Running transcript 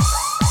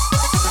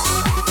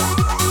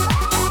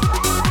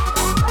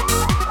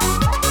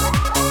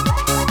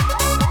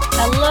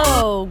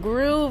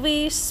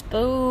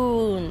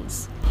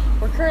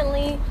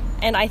currently,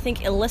 and I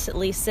think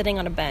illicitly, sitting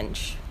on a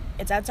bench.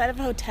 It's outside of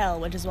a hotel,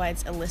 which is why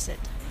it's illicit.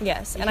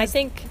 Yes, and I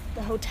think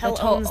the hotel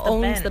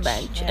owns the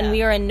bench. Yeah. And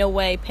we are in no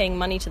way paying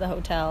money to the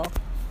hotel.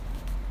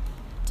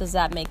 Does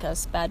that make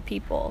us bad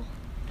people?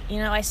 You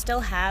know, I still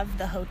have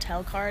the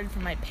hotel card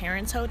from my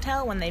parents'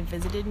 hotel when they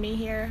visited me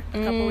here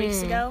a couple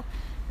weeks ago,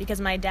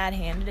 because my dad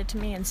handed it to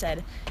me and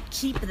said,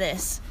 keep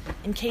this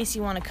in case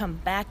you want to come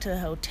back to the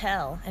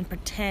hotel and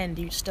pretend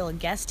you're still a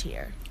guest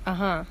here.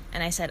 Uh-huh.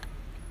 And I said,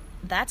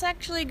 that's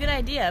actually a good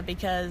idea,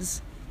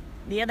 because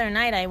the other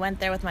night I went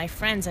there with my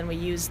friends and we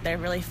used their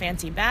really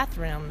fancy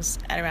bathrooms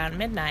at around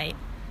midnight,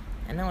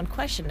 and no one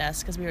questioned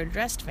us because we were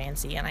dressed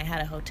fancy and I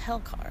had a hotel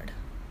card.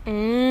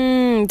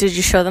 Did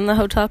you show them the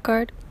hotel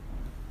card?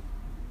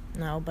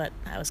 No, but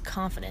I was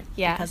confident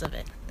because of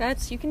it.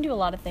 You can do a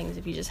lot of things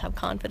if you just have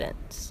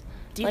confidence.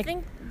 Do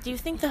you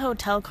think the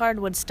hotel card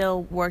would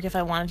still work if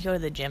I wanted to go to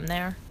the gym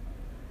there?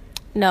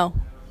 No.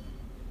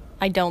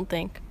 I don't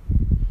think.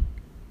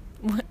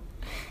 What?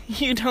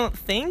 You don't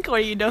think, or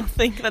you don't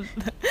think that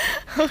the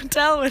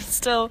hotel would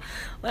still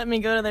let me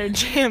go to their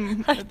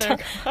gym?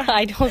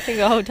 I don't think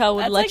a hotel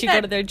would let you go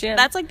to their gym.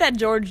 That's like that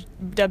George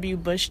W.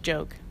 Bush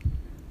joke.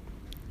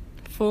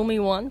 Fool me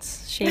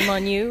once, shame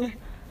on you.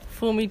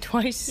 Fool me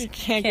twice, you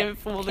can't get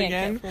fooled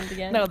again.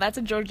 No, that's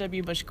a George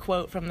W. Bush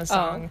quote from the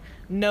song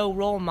No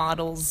Role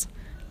Models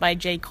by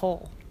J.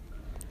 Cole.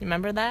 You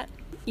remember that?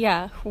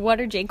 Yeah. What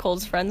are J.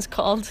 Cole's friends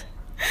called?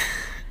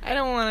 I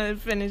don't want to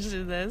finish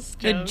this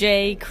joke. The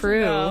J.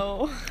 Crew.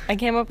 No. I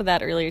came up with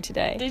that earlier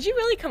today. Did you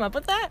really come up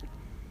with that?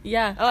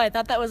 Yeah. Oh, I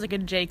thought that was like a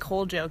J.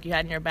 Cole joke you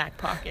had in your back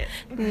pocket.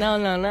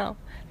 No.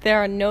 There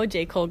are no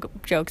J. Cole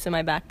jokes in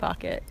my back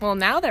pocket. Well,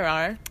 now there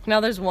are.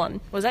 Now there's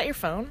one. Was that your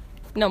phone?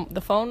 No,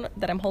 the phone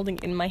that I'm holding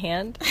in my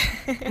hand.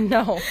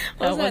 No.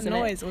 What was that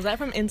noise? Was that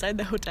from inside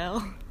the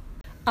hotel?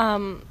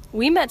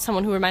 We met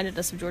someone who reminded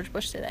us of George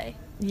Bush today.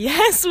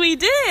 Yes, we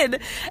did.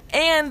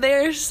 And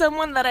there's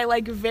someone that I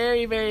like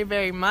very, very,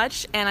 very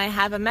much. And I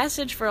have a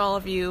message for all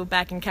of you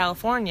back in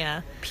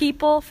California.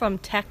 People from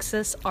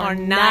Texas are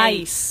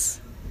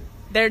nice.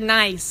 They're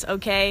nice,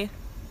 okay?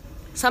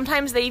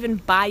 Sometimes they even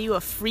buy you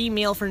a free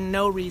meal for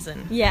no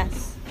reason.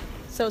 Yes.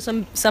 So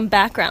some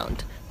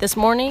background. This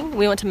morning,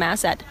 we went to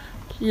Mass at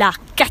La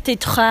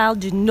Cathédrale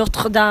de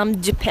Notre-Dame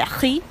de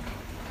Paris,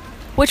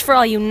 which for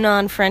all you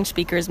non-French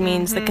speakers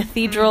means the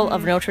Cathedral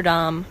of Notre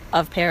Dame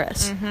of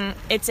Paris.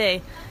 It's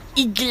a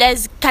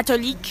Église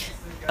catholique,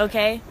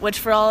 okay? Which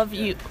for all of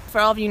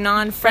you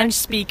non-French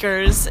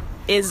speakers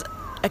is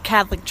a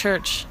Catholic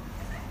church.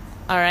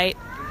 All right?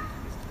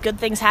 Good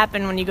things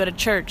happen when you go to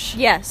church.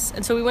 Yes,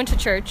 and so we went to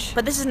church.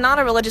 But this is not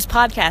a religious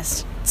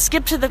podcast.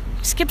 Skip to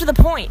the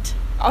point.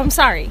 Oh, I'm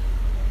sorry.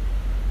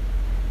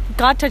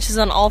 God touches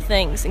on all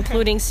things,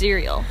 including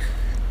cereal.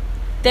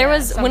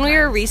 When we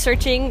were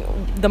researching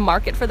the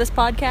market for this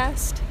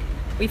podcast,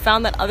 we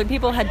found that other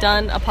people had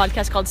done a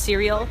podcast called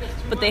Serial,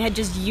 but they had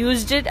just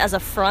used it as a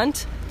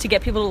front to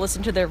get people to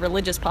listen to their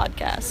religious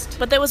podcast.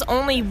 But there was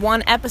only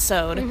one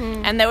episode,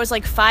 and there was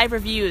like 5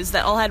 reviews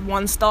that all had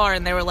 1 star,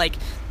 and they were like,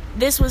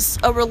 this was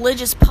a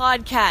religious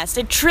podcast.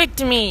 It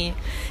tricked me.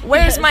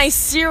 Where's my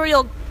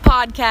Serial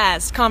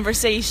podcast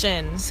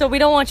conversation? So we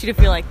don't want you to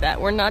feel like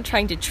that. We're not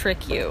trying to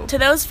trick you. To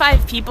those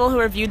 5 people who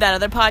reviewed that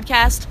other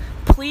podcast,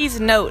 please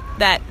note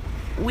that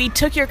we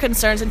took your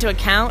concerns into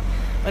account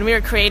when we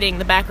were creating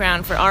the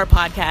background for our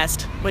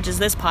podcast, which is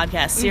this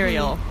podcast,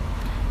 Serial.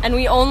 And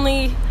we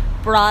only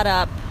brought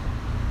up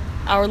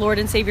our Lord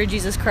and Savior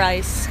Jesus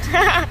Christ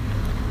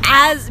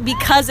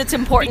because it's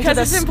important to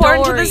the story. Because it's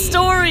important to the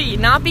story,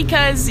 not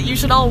because you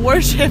should all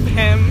worship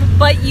him.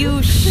 But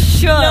you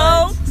should.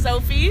 No,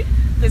 Sophie,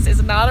 this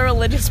is not a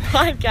religious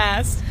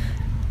podcast.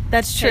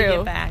 That's true. Take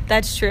it back.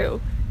 That's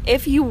true.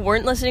 If you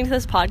weren't listening to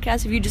this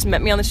podcast, if you just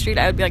met me on the street,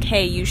 I would be like,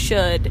 hey, you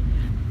should.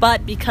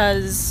 But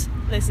because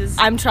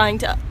I'm trying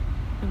to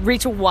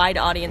reach a wide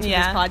audience with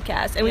this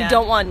podcast, and we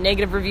don't want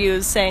negative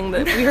reviews saying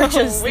that we were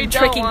just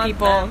tricking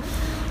people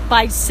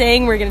by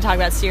saying we're going to talk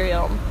about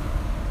cereal.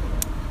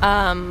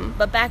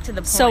 But back to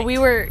the point. So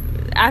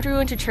after we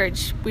went to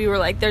church, we were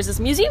like, there's this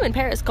museum in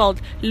Paris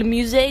called Le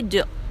Musée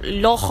de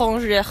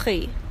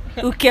l'Orangerie.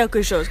 Ou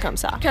quelque chose comme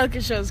ça.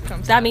 Quelque chose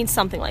comme ça. That means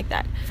something like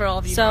that. For all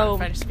of you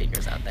non-French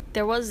speakers out there.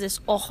 There was this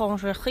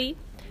orangerie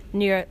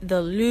near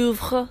the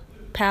Louvre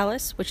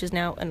Palace, which is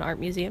now an art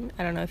museum.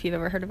 I don't know if you've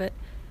ever heard of it.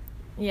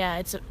 Yeah,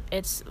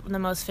 it's the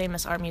most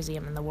famous art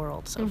museum in the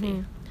world,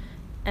 Sophie.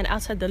 And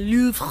outside the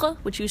Louvre,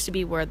 which used to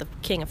be where the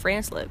King of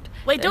France lived.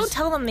 Wait, don't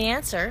tell them the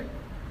answer.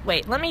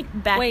 Wait, let me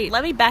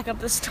back up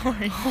the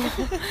story.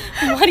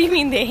 What do you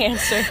mean the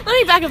answer? Let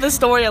me back up the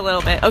story a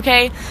little bit,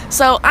 okay?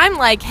 So I'm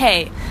like,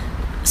 hey,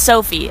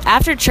 Sophie,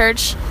 after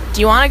church,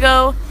 do you want to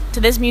go to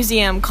this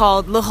museum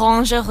called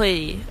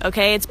l'Orangerie?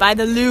 Okay, it's by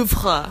the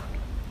Louvre,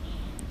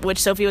 which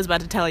Sophie was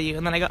about to tell you,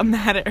 and then I got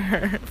mad at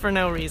her for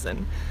no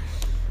reason.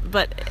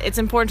 But it's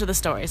important to the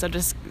story, so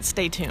just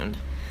stay tuned.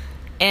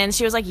 And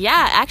she was like,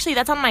 yeah, actually,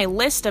 that's on my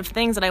list of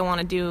things that I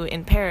want to do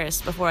in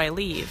Paris before I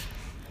leave.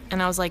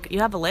 And I was like, you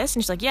have a list?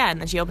 And she's like, yeah.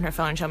 And then she opened her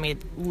phone and showed me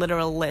a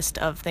literal list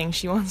of things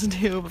she wants to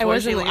do before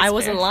she leaves. I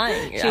wasn't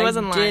lying. She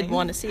wasn't lying. I did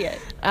want to see it.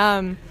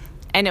 And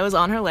it was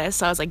on her list,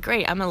 so I was like,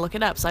 great, I'm going to look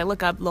it up. So I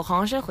look up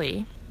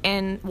l'Orangerie,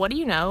 and what do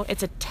you know?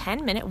 It's a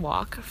 10-minute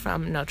walk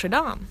from Notre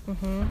Dame,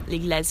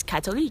 l'Église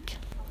catholique.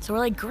 So we're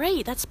like,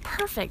 great, that's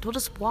perfect. We'll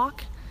just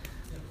walk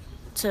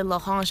to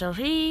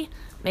l'Orangerie.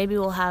 Maybe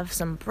we'll have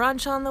some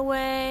brunch on the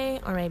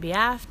way, or maybe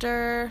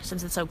after.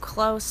 Since it's so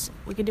close,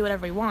 we can do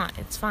whatever we want.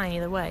 It's fine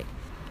either way.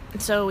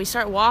 And so we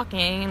start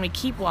walking, and we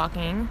keep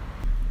walking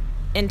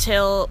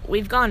until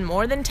we've gone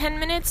more than 10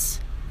 minutes,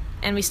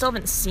 and we still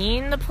haven't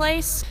seen the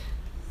place.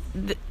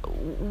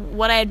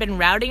 What I had been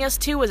routing us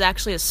to was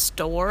actually a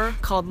store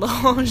called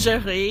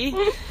l'Orangerie,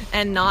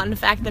 and not, in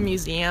fact, the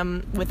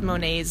museum with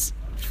Monet's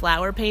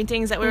flower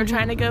paintings that we were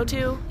trying to go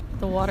to.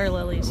 The water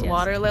lilies, yes.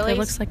 Water lilies. It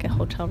looks like a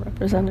hotel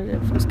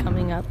representative who's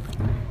coming up.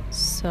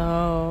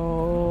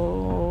 So...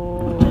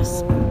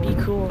 Just be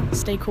cool.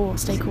 Stay cool.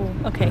 Stay cool.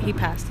 Okay, he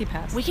passed.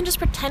 We can just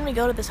pretend we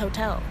go to this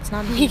hotel. It's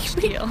not a huge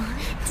deal.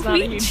 It's not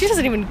a huge She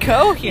doesn't even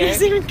go here. She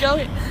doesn't even go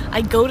here.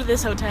 I go to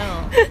this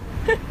hotel.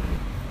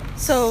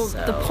 So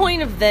the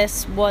point of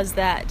this was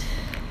that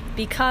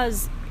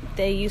because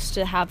they used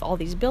to have all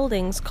these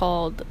buildings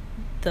called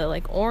the,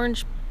 like,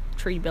 orange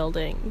tree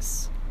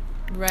buildings...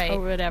 Right. Or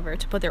whatever,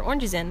 to put their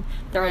oranges in.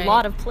 There are a Right.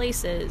 lot of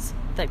places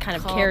that kind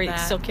of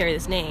still carry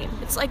this name.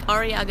 It's like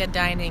Arriaga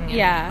Dining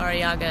and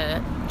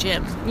Arriaga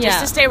Gym. Yeah. Just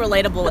to stay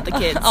relatable with the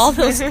kids. All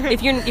those,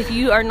 if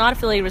you are not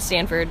affiliated with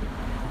Stanford,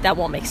 that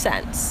won't make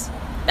sense.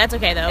 That's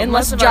okay, though.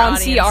 Unless John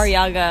C.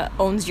 Arriaga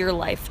owns your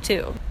life,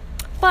 too.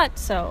 But,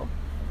 so,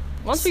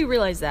 once we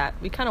realized that,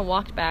 we kind of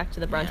walked back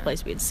to the brunch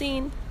place we had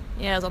seen.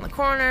 Yeah, it was on the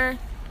corner.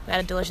 We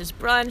had a delicious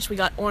brunch. We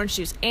got orange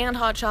juice and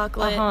hot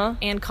chocolate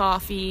and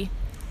coffee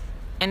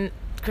and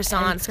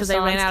croissants because they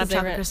ran out of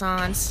chocolate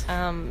croissants.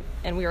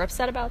 And we were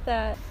upset about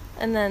that.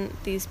 And then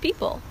these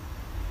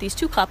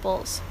two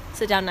couples,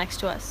 sit down next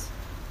to us.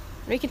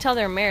 And we can tell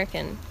they're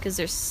American because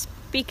they're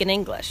speaking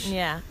English.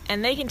 Yeah,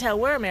 and they can tell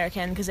we're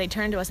American because they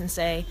turn to us and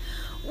say,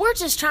 we're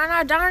just trying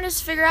our darndest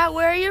to figure out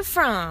where you're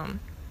from.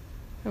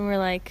 And we're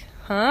like,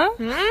 huh?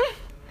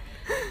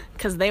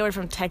 Because they were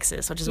from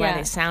Texas, which is why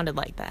they sounded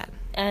like that.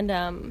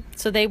 And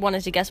so they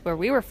wanted to guess where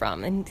we were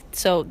from. And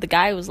so the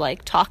guy was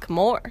like, talk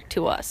more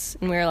to us.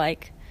 And we were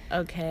like,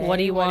 okay, what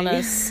do you want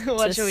us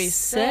what should we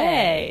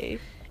say?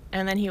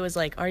 And then he was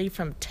like, are you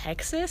from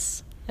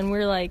Texas? And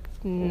we're like,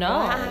 no.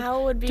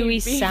 How would do we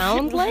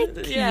sound like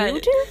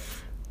you do?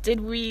 Did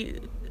we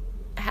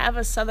have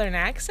a southern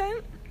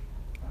accent?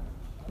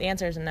 The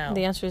answer is no.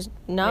 The answer is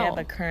no. We have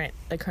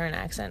the current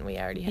accent we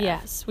already have.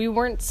 Yes, we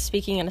weren't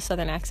speaking in a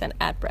southern accent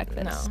at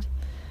breakfast.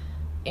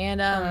 No.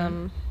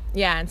 And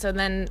yeah, and so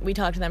then we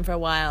talked to them for a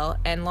while,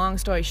 and long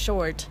story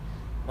short,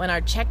 when our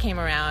check came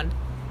around,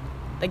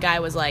 the guy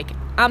was like,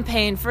 I'm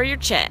paying for your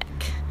check.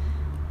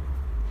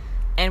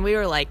 And we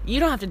were like, you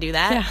don't have to do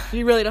that. Yeah.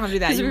 You really don't have to do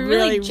that. You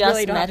really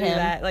don't have to do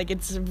that. Like,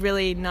 it's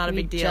really not a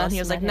big deal. And he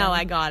was like, no,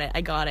 I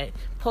got it.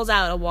 Pulls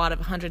out a wad of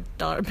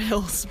 $100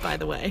 bills, by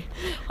the way.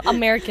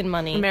 American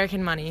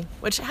money.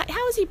 Which,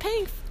 how is he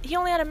paying? He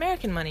only had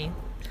American money.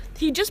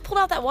 He just pulled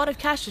out that wad of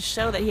cash to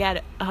show that he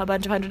had a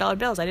bunch of $100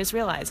 bills. I just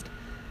realized.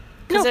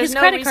 No, his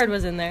credit card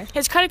was in there.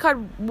 His credit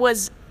card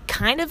was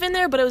kind of in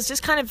there, but it was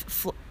just kind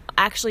of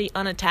actually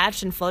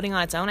unattached and floating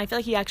on its own. I feel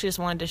like he actually just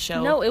wanted to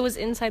show. No, it was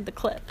inside the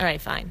clip. All right,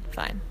 fine.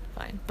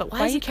 But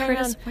why is he carrying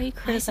around? Why are you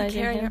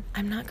criticizing him?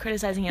 I'm not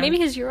criticizing him. Maybe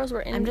his euros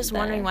were in. I'm just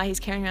wondering why he's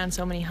carrying around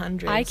so many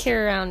hundreds. I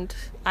carry around.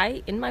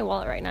 In my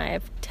wallet right now, I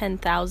have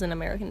 10,000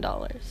 American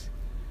dollars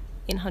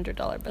in $100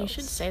 bills. You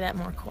should say that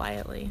more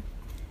quietly,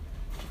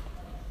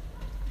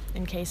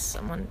 in case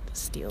someone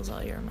steals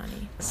all your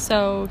money.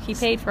 So he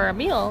paid for our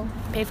meal.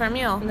 And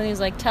then he was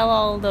like, tell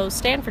all those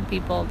Stanford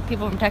people, the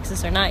people from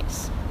Texas are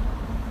nice.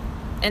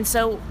 And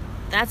so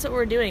that's what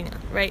we're doing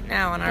right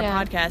now on our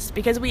podcast,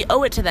 because we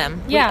owe it to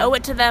them. Yeah. We owe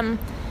it to them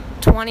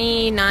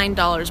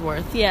 $29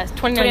 worth. Yes,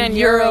 29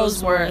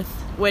 euros worth.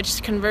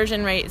 Which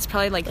conversion rate is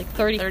probably like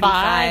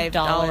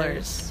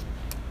 $35.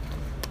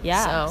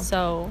 Yeah,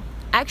 so...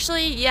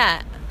 Actually,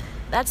 yeah.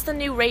 That's the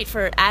new rate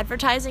for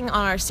advertising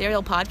on our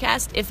Serial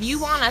podcast. If you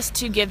want us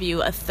to give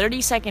you a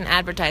 30-second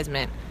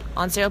advertisement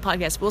on Serial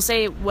podcast, we'll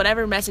say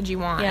whatever message you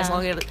want, as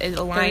long as it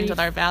aligns with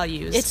our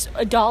values. It's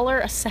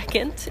 $1 a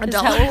second. Is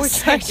that what we're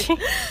charging?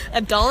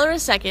 $1 a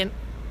second,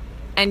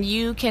 and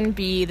you can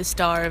be the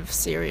star of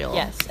Serial.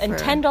 Yes, and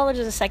 $10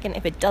 a second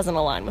if it doesn't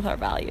align with our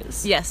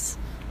values. Yes,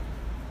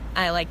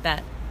 I like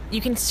that.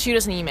 You can shoot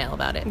us an email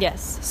about it.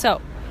 Yes.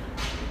 So,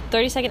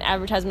 30-second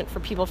advertisement for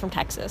people from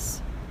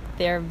Texas.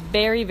 They're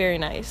very, very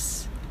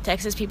nice.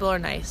 Texas people are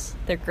nice.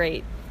 They're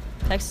great.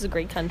 Texas is a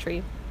great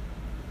country.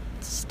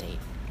 It's a state.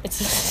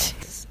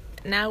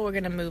 Now we're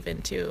going to move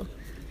into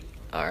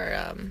our,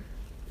 I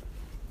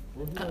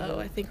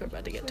think we're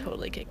about to get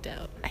totally kicked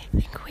out. I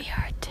think we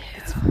are too.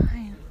 It's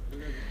fine.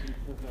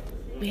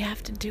 We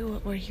have to do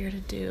what we're here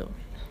to do.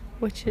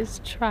 Which is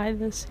try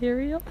the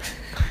cereal.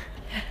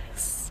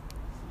 Yes.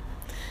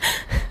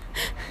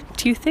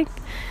 Do you think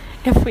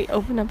If we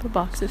open up the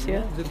boxes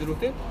here. Is it the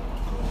hotel?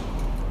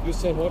 You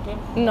say hotel?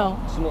 No.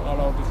 It's not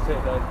allowed to say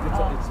that.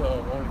 It's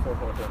only for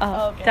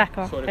hotel. Okay.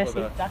 D'accord. Sorry Merci. for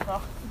that.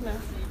 D'accord.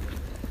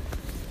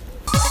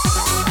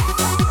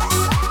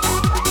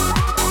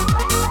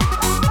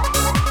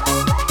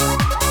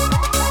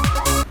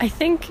 I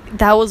think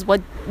that was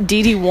what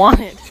Deedee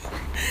wanted.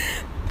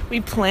 We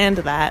planned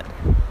that.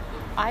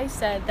 I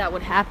said that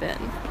would happen.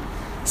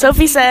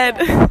 Sophie said...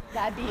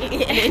 That'd be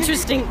an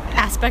interesting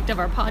aspect of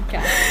our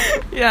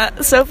podcast.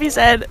 Yeah, Sophie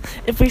said,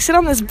 if we sit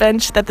on this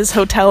bench that this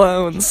hotel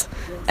owns,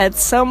 at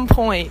some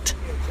point,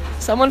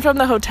 someone from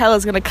the hotel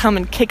is going to come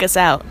and kick us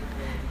out.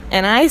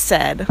 And I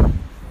said,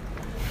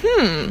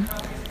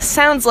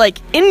 sounds like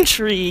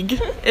intrigue,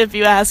 if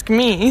you ask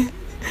me.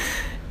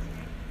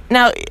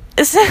 Now,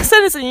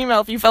 send us an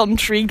email if you felt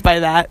intrigued by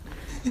that.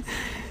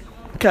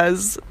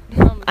 Because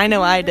I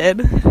know I did.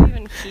 Did you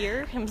even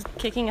hear him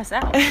kicking us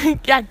out?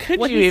 Yeah, could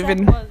What you he even?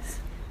 said was,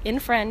 in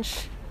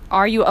French,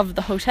 are you of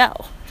the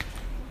hotel?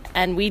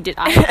 And we did.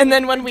 And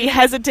then when we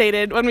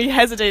hesitated,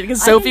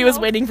 because Sophie was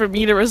know. waiting for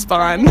me to I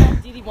respond. didn't know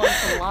if Deedee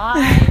wanted to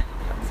lie.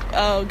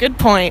 Oh, good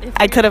point.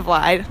 I could have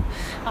lied.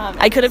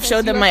 I could have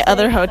showed them my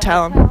other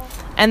hotel.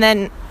 And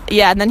then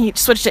he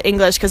switched to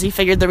English because he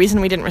figured the reason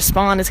we didn't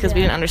respond is because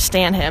we didn't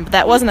understand him. But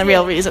that wasn't the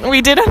real reason.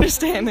 We did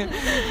understand him. The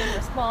reason we didn't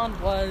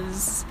respond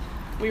was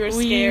We were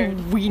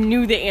scared. we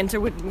knew the answer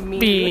would mean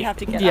we'd have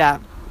to get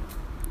up.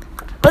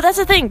 But that's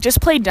the thing.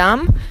 Just play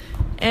dumb,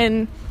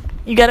 and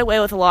you get away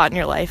with a lot in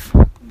your life.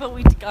 But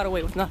we got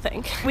away with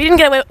nothing. We didn't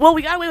get away... Well,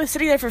 we got away with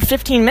sitting there for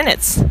 15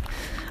 minutes.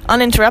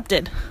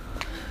 Uninterrupted.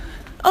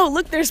 Oh,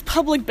 look, there's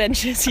public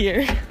benches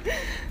here.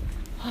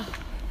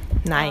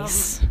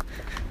 Nice.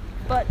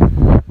 But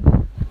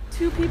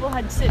two people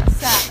had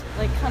sat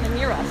like kind of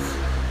near us.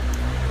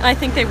 And I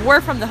think they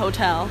were from the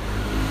hotel.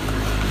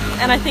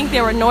 And I think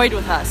they were annoyed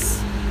with us.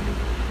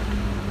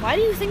 Why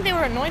do you think they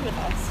were annoyed with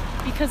us?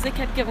 Because they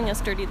kept giving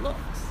us dirty looks.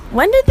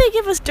 When did they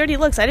give us dirty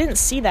looks? I didn't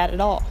see that at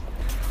all.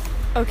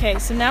 Okay,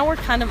 so now we're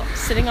kind of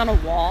sitting on a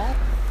wall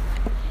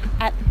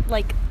at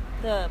like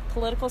the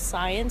political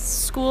science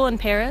school in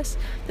Paris.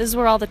 This is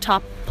where all the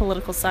top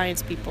political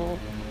science people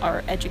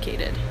are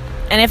educated.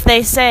 And if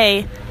they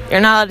say,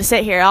 you're not allowed to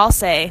sit here, I'll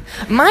say,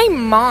 my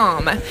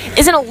mom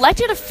is an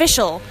elected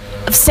official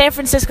of San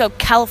Francisco,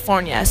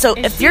 California. So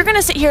if you're going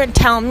to sit here and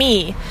tell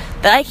me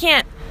that I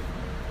can't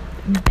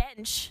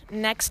bench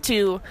next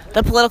to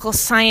the political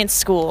science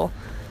school,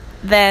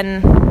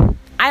 then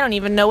I don't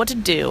even know what to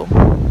do.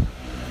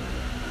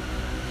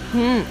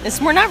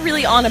 We're not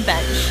really on a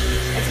bench.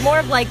 It's more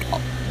of like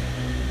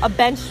a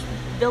bench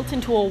built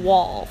into a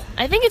wall.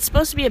 I think it's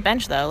supposed to be a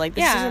bench, though. Like,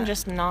 this isn't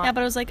just not... Yeah,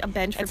 but it was like a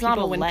bench for It's not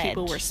people a when ledge.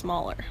 people were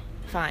smaller.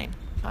 Fine.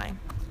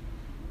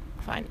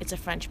 It's a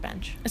French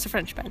bench. It's a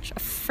French bench. A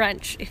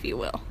French, if you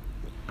will.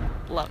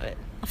 Love it.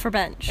 For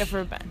bench.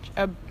 For a bench.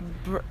 A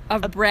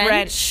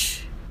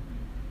branch.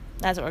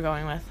 That's what we're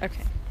going with.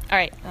 Okay. All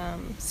right.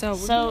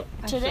 So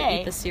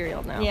today... eat the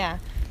cereal now. Yeah.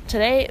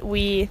 Today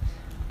we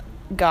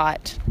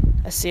got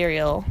a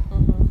cereal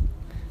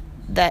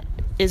that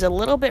is a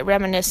little bit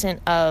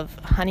reminiscent of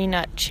Honey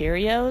Nut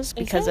Cheerios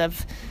because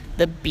of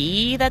the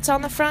bee that's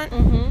on the front,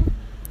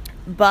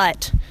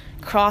 but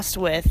crossed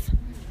with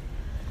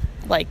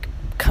like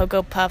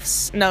Cocoa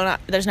Puffs. No, not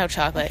there's no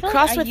chocolate.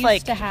 Crossed with I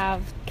used to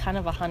have kind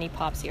of a honey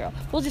pop cereal.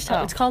 We'll just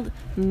tell it's called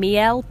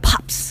Miel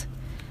Pops,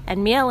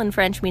 and Miel in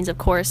French means, of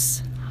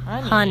course,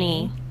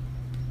 honey.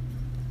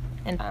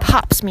 And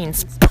Pops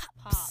means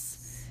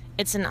pops.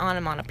 It's an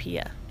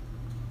onomatopoeia.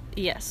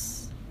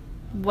 Yes.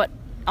 What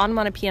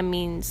onomatopoeia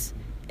means,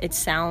 it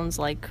sounds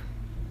like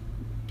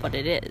what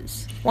it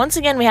is. Once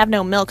again, we have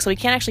no milk, so we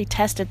can't actually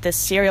test if this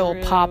cereal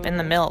will pop in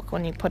the milk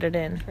when you put it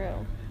in.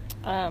 True.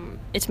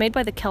 It's made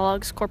by the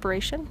Kellogg's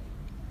Corporation.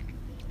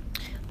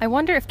 I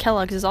wonder if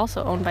Kellogg's is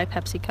also owned by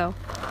PepsiCo.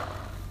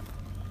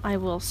 I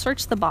will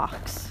search the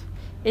box.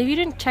 If you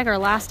didn't check our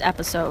last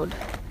episode,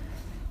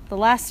 the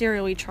last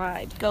cereal we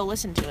tried, Go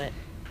listen to it.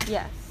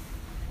 yes.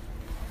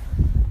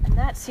 And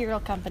that cereal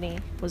company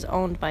was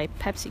owned by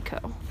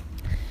PepsiCo.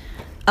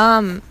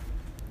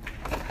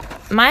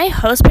 My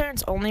host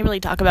parents only really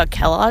talk about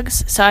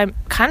Kellogg's, so I'm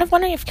kind of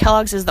wondering if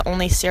Kellogg's is the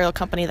only cereal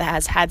company that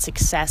has had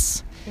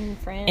success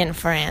In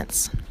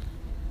France.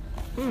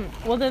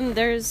 Well, then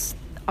there's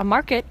a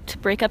market to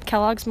break up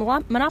Kellogg's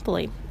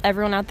monopoly.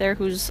 Everyone out there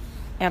who's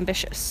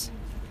ambitious.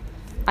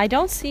 I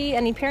don't see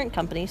any parent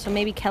company, so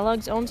maybe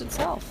Kellogg's owns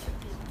itself.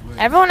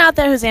 Everyone out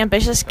there who's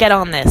ambitious, get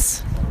on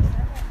this.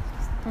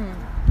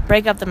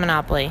 Break up the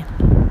monopoly.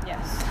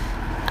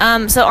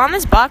 Yes. So on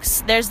this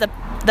box, there's the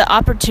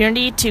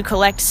opportunity to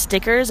collect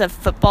stickers of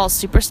football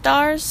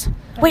superstars.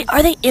 Wait,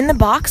 are they in the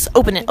box?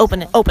 Open it.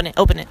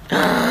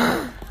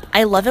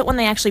 I love it when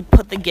they actually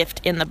put the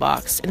gift in the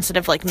box instead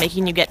of like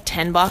making you get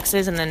 10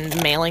 boxes and then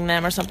mailing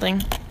them or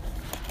something.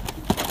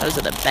 Those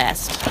are the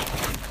best.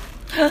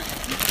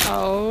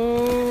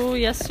 Oh,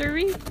 yes,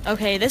 sirree.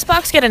 Okay, this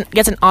box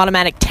gets an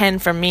automatic 10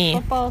 from me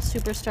Football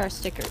superstar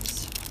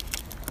stickers.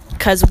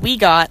 because we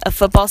got a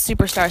football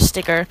superstar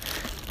sticker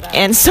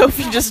and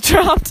Sophie just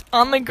dropped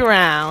on the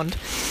ground.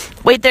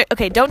 Wait, there.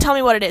 Okay, don't tell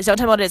me what it is. Don't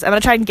tell me what it is. I'm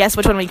gonna try and guess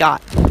which one we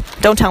got.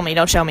 Don't tell me.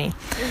 Don't show me.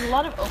 There's a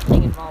lot of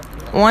opening involved in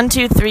this. 1,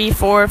 2, 3,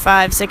 4,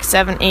 5, 6,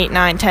 7, 8,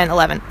 9, 10,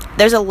 11.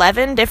 There's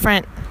 11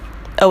 different.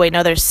 Oh wait,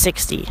 no, there's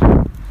 60.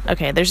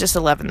 Okay, there's just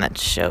 11 that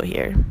show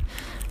here.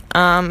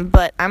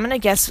 But I'm gonna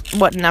guess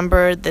what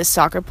number this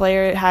soccer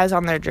player has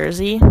on their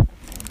jersey.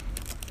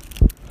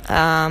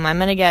 I'm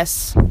gonna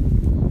guess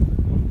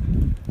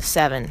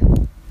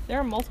 7. There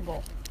are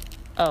multiple.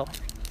 Oh.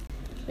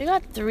 We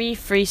got 3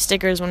 free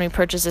stickers when we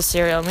purchased this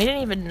cereal, and we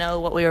didn't even know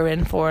what we were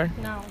in for.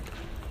 No.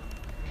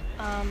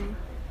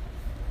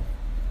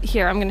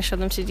 Here, I'm going to show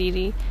them to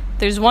Deedee.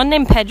 There's one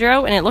named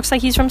Pedro, and it looks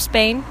like he's from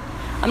Spain.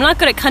 I'm not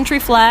good at country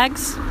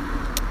flags.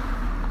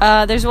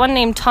 There's one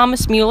named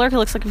Thomas Mueller, who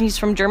looks like he's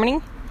from Germany.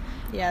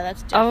 Yeah,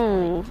 that's different.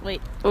 Oh.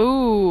 Wait.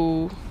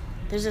 Ooh.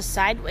 There's a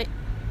sideways...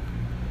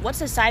 What's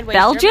the sideways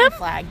Belgium? German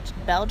flag?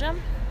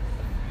 Belgium?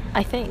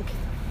 I think.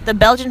 The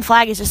Belgian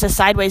flag is just a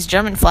sideways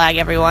German flag,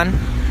 everyone.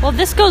 Well,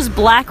 this goes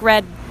black,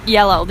 red,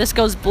 yellow. This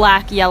goes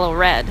black, yellow,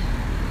 red.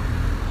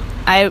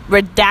 I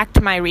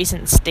redact my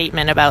recent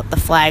statement about the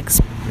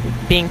flags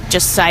being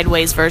just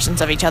sideways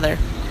versions of each other.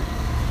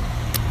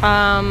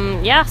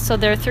 Yeah, so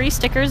there are 3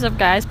 stickers of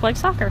guys playing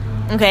soccer.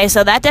 Okay,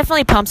 so that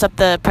definitely pumps up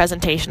the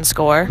presentation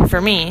score, for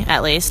me,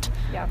 at least.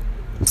 Yeah.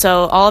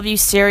 So all of you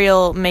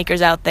cereal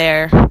makers out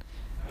there,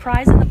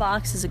 Prize in the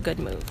box is a good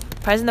move.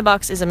 prize in the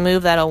box is a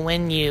move that'll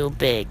win you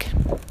big.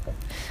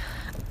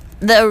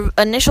 The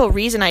initial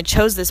reason I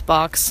chose this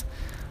box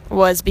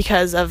was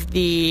because of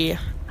the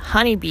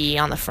honeybee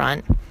on the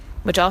front,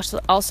 which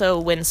also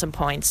wins some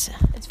points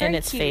in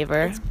its cute.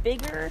 favor. It's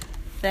bigger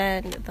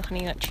than the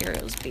Honey Nut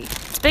Cheerios bee.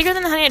 It's bigger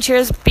than the Honey Nut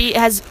Cheerios bee. It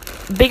has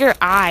bigger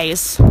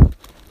eyes,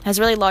 has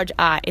really large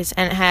eyes,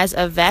 and it has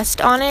a vest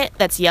on it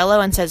that's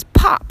yellow and says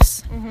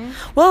Pops. Mm-hmm.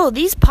 Whoa,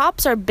 these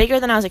Pops are bigger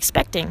than I was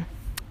expecting.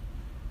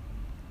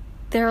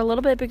 They're a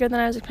little bit bigger than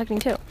I was expecting,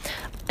 too.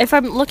 If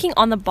I'm looking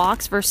on the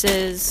box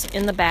versus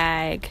in the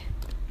bag,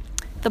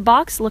 the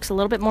box looks a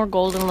little bit more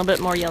golden, a little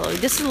bit more yellow.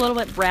 This is a little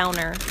bit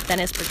browner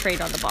than is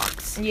portrayed on the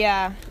box.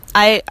 Yeah.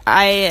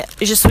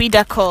 Je suis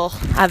d'accord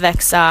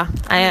avec ça.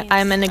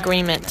 I'm in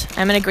agreement.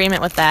 I'm in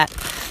agreement with that.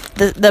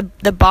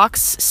 The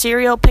box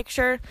cereal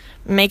picture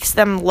makes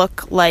them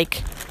look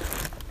like,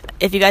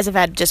 if you guys have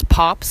had just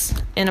Pops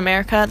in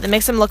America, it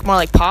makes them look more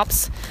like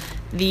Pops.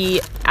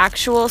 The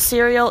actual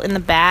cereal in the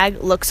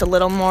bag looks a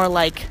little more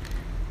like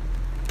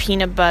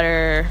peanut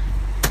butter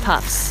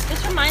puffs.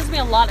 This reminds me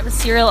a lot of a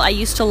cereal I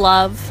used to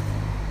love,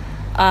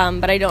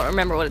 but I don't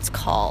remember what it's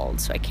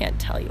called, so I can't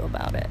tell you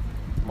about it.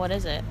 What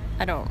is it?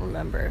 I don't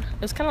remember. It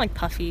was kind of like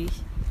puffy.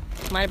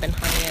 It might have been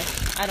honey.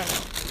 I don't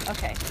know.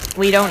 Okay.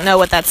 We don't know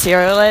what that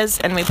cereal is,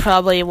 and we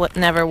probably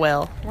never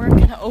will. We're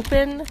going to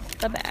open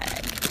the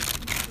bag.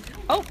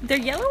 Oh, they're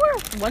yellower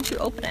once you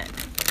open it.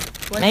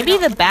 Maybe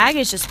the bag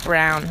is just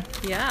brown.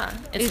 Yeah.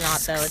 It's not,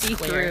 though. It's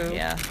clear. see-through.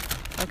 Yeah.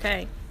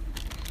 Okay.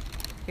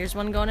 Here's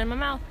one going in my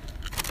mouth.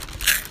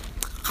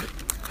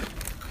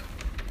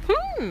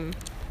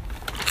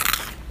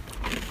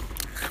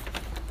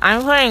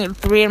 I'm putting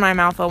 3 in my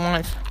mouth at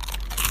once.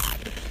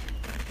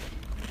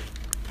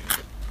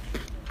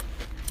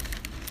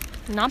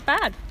 Not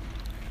bad.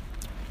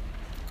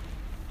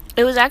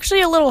 It was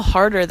actually a little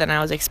harder than I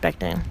was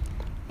expecting.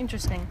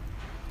 Interesting.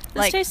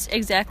 This tastes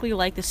exactly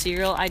like the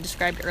cereal I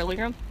described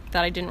earlier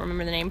that I didn't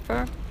remember the name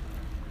for.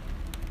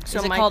 So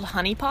is it called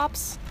Honey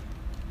Pops?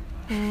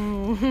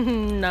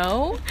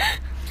 No.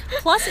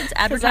 Plus, it's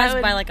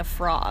advertised by like a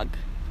frog.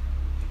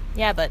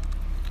 Yeah, but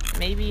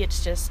maybe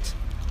it's just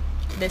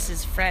this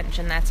is French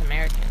and that's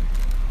American.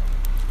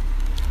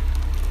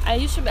 I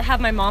used to have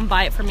my mom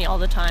buy it for me all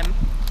the time.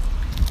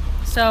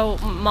 So,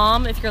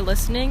 Mom, if you're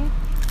listening,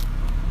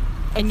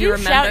 and if you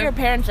shout remember, your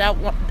parents out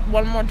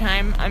one more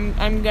time,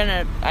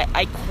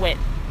 I quit.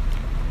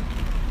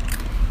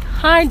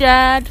 Hi,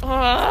 Dad.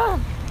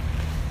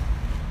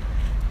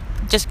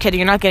 Just kidding.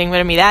 You're not getting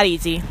rid of me that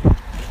easy.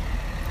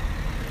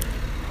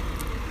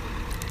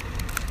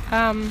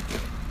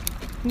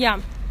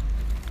 Yeah.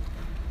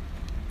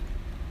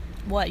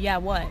 What? Yeah,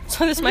 what?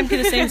 So this might be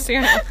the same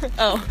cereal.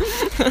 Oh.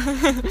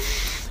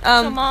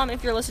 So, Mom,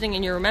 if you're listening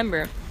and you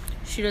remember,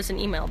 shoot us an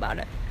email about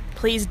it.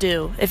 Please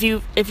do. If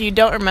you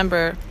don't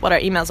remember what our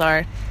emails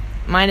are,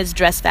 mine is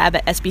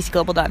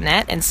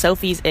dressfab@sbcglobal.net and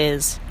Sophie's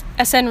is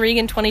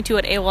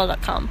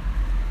snregan22@aol.com.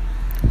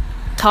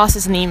 toss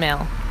us an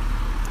email.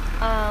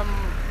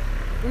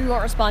 We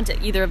won't respond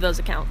to either of those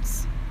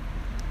accounts.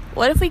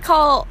 What if we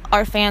call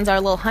our fans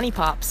our little honey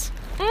pops?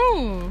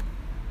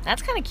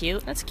 That's kind of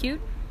cute. That's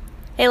cute.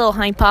 Hey, little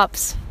honey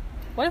pops.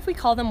 What if we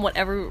call them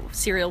whatever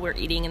cereal we're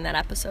eating in that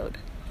episode?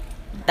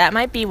 That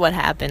might be what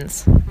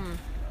happens.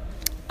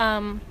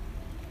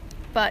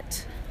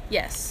 But,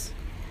 yes.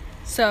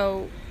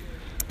 So,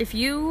 if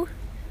you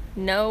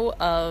know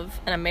of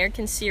an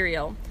American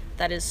cereal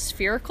that is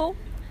spherical,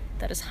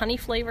 that is honey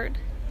flavored,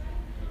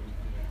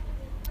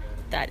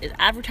 that is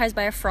advertised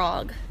by a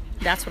frog,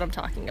 that's what I'm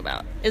talking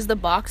about. Is the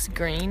box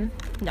green?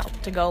 No.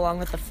 To go along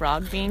with the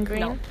frog being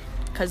green? No.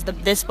 Because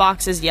this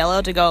box is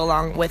yellow to go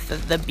along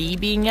with the bee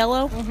being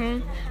yellow?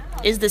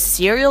 Is the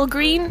cereal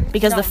green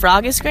because No. the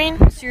frog is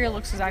green? Cereal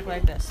looks exactly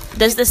like this.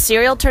 Does the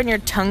cereal turn your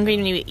tongue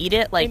green when you eat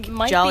it, like It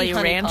might Jolly be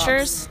Honey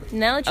Ranchers? Pops.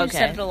 Now that you've Okay.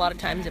 said it a lot of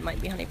times, it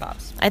might be Honey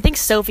Pops. I think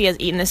Sophie has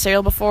eaten the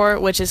cereal before,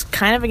 which is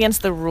kind of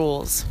against the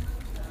rules.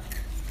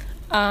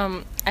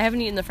 I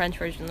haven't eaten the French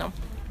version though.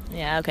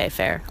 Yeah, okay,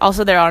 fair.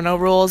 Also, there are no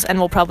rules, and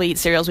we'll probably eat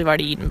cereals we've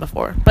already eaten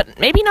before. But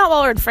maybe not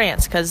while we're in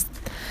France, because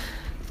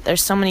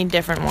there's so many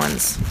different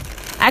ones.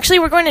 Actually,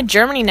 we're going to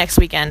Germany next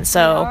weekend,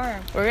 so We are.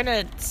 we're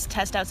going to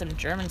test out some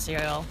German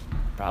cereal,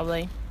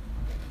 probably.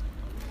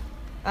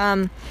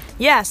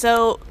 Yeah,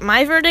 so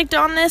my verdict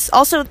on this,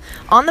 also,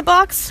 on the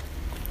box,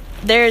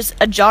 there's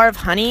a jar of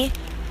honey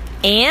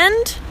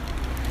and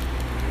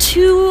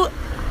 2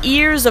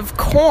 ears of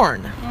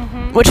corn,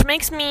 which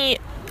makes me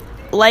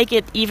like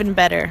it even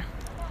better.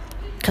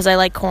 Because I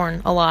like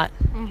corn a lot,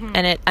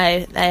 and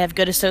I have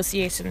good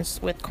associations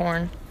with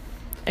corn.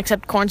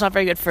 Except corn's not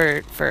very good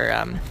for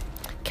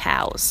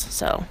cows,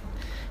 so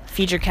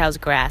feed your cows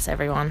grass,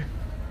 everyone.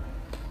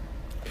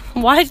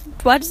 Why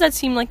does that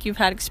seem like you've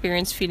had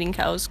experience feeding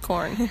cows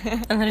corn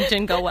and then it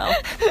didn't go well?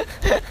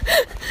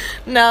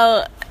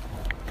 No,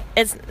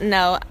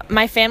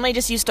 my family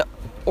just used to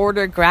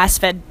order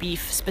grass-fed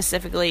beef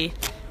specifically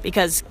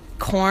because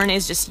corn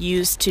is just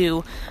used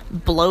to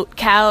bloat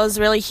cows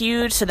really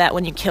huge so that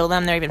when you kill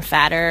them they're even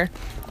fatter,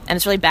 and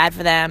it's really bad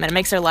for them and it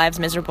makes their lives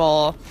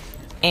miserable.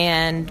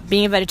 And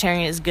being a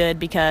vegetarian is good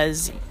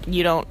because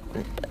you don't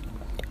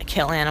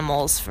kill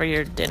animals for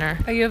your dinner.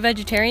 Are you a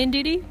vegetarian,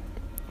 Deedee?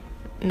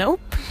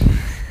 Nope.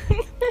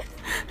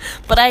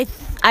 But I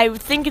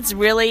think it's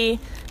really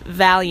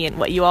valiant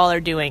what you all are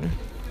doing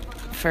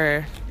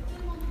for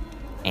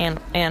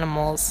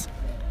animals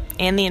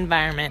and the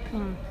environment.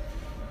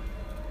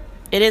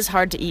 It is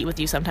hard to eat with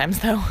you sometimes,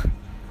 though.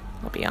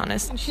 I'll be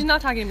honest. She's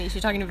not talking to me.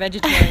 She's talking to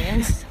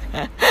vegetarians.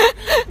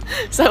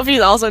 Sophie's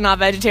also not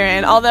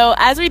vegetarian, although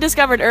as I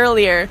discovered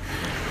earlier,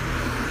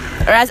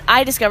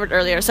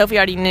 Sophie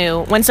already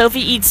knew, when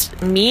Sophie eats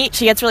meat,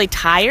 she gets really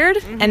tired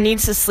and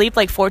needs to sleep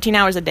like 14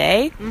 hours a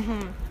day.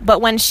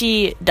 But when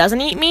she doesn't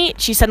eat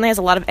meat, she suddenly has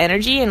a lot of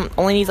energy and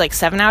only needs like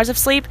 7 hours of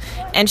sleep.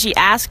 And she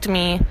asked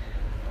me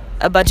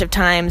a bunch of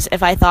times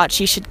if I thought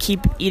she should keep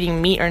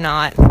eating meat or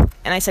not.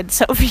 And I said,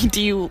 Sophie,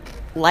 do you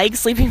like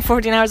sleeping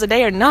 14 hours a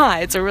day or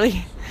not? It's a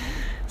really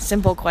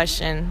simple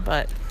question,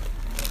 but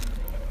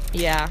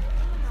yeah.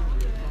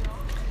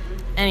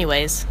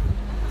 Anyways,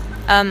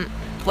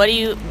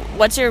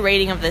 what's your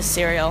rating of this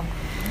cereal?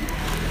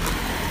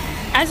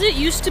 As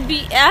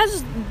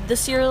the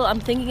cereal I'm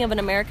thinking of in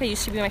America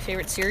used to be my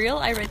favorite cereal,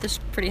 I rate this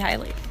pretty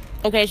highly.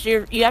 Okay,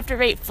 so you have to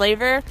rate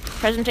flavor,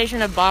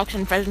 presentation of box,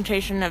 and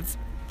presentation of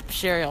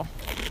cereal.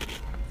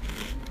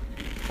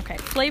 Okay,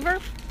 flavor.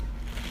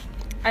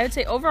 I would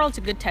say overall it's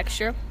a good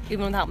texture,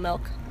 even without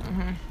milk.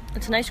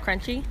 It's nice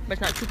crunchy, but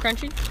it's not too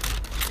crunchy.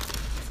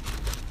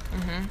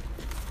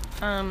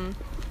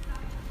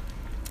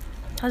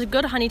 Has a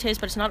good honey taste,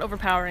 but it's not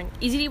overpowering.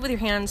 Easy to eat with your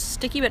hands,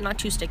 sticky but not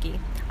too sticky.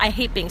 I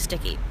hate being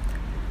sticky.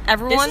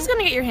 This is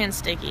gonna get your hands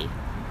sticky.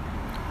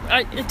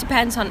 It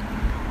depends on...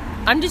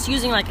 I'm just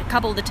using like a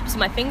couple of the tips of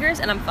my fingers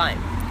and I'm fine.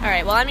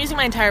 Alright, well I'm using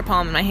my entire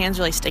palm and my hand's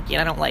really sticky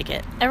and I don't like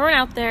it. Everyone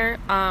out there,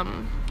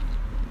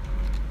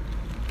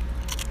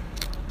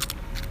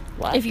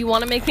 What? if you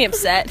want to make me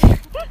upset,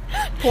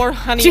 Pour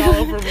honey all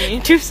over me.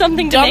 do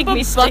something to make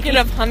me Dump a bucket sticky.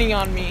 of honey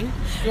on me.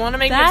 You want to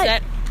make me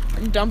That- upset?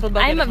 Dump a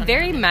bucket I'm of a honey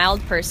very on me.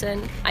 mild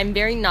person. I'm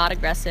very not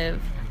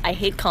aggressive. I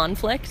hate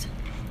conflict.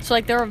 So,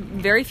 like, there are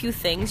very few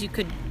things you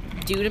could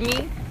do to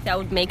me that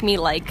would make me,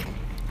 like,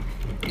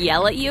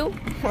 yell at you.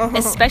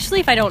 Especially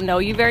if I don't know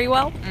you very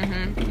well.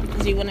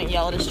 Because you wouldn't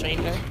yell at a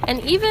stranger.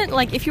 And even,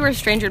 like, if you were a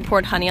stranger and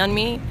poured honey on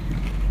me,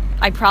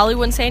 I probably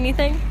wouldn't say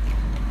anything.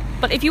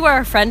 But if you are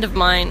a friend of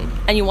mine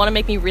and you want to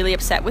make me really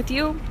upset with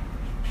you,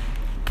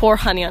 pour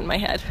honey on my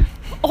head.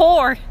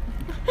 Or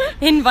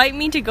invite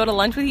me to go to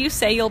lunch with you,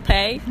 say you'll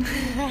pay,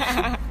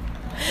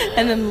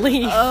 and then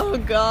leave. Oh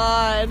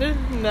God,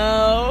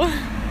 no.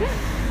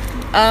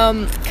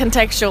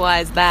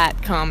 Contextualize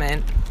that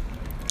comment.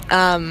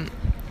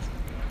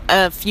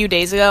 A few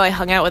days ago, I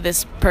hung out with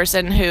this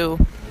person who,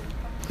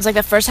 it was like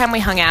the first time we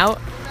hung out,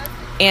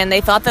 and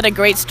they thought that a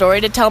great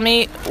story to tell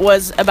me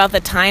was about the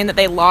time that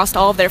they lost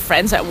all of their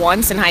friends at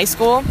once in high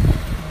school.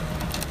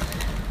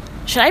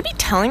 Should I be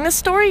telling this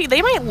story?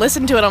 They might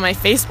listen to it on my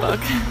Facebook.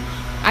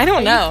 I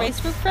don't know. Are you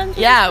Facebook friends with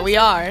Yeah, this we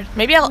person? are.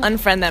 Maybe I'll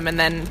unfriend them and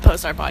then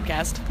post our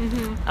podcast.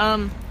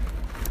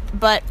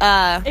 But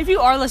If you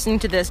are listening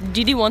to this,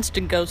 Deedee wants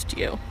to ghost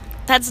you.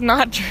 that's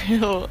not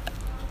true.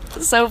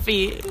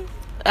 Sophie,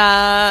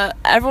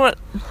 everyone,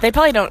 they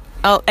probably don't.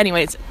 Oh,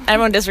 anyways,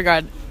 everyone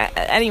disregard.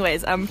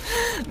 Anyways,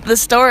 the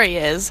story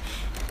is,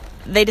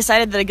 they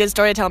decided that a good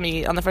story to tell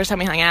me on the first time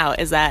we hung out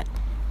is that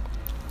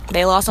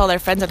they lost all their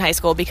friends in high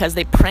school because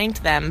they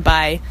pranked them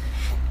by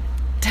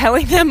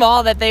telling them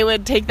all that they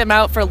would take them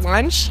out for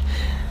lunch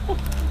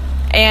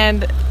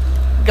and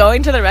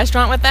going to the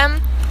restaurant with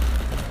them,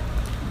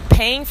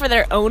 paying for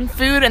their own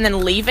food and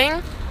then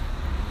leaving,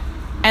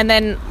 and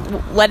then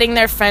letting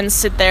their friends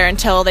sit there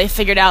until they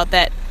figured out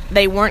that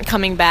they weren't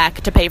coming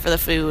back to pay for the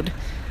food,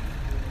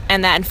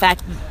 and that in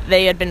fact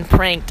they had been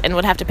pranked and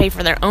would have to pay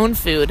for their own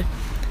food,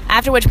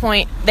 after which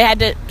point they had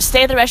to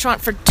stay at the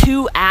restaurant for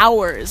 2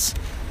 hours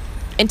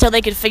until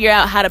they could figure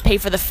out how to pay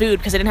for the food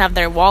because they didn't have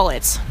their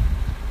wallets.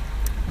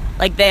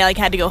 Like, they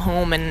had to go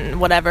home and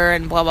whatever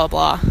and blah blah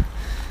blah.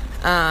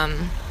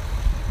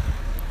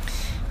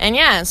 And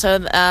yeah, so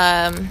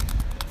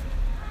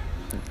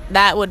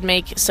that would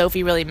make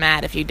Sophie really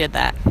mad if you did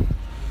that,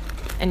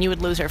 and you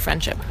would lose her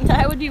friendship.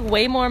 I would be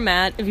way more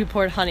mad if you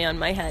poured honey on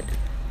my head.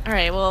 All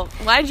right, well,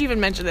 why did you even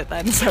mention it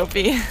then,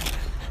 Sophie?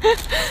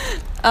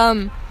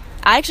 I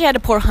actually had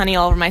to pour honey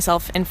all over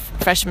myself in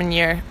freshman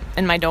year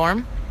in my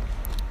dorm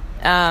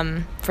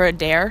for a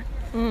dare,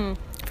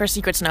 for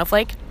Secret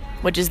Snowflake,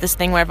 which is this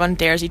thing where everyone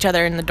dares each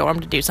other in the dorm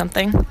to do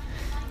something.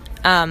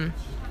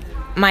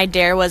 My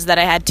dare was that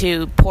I had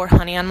to pour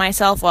honey on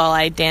myself while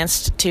I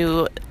danced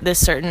to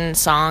this certain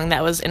song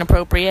that was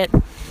inappropriate.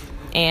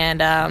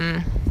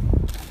 And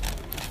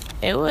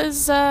it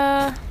was,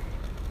 I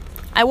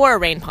wore a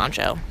rain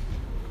poncho,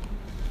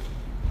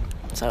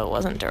 so it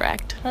wasn't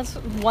direct. That's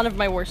one of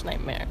my worst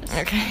nightmares.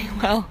 Okay,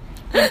 well.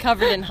 Being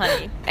covered in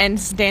honey. And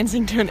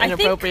dancing to an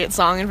inappropriate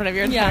song in front of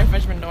your entire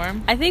freshman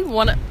dorm. I think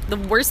the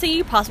worst thing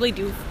you possibly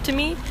do to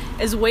me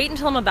is wait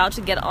until I'm about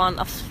to get on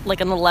an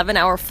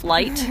 11-hour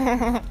flight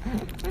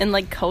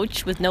and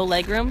coach with no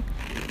legroom,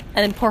 and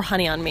then pour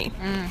honey on me.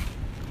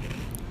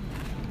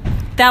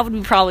 That would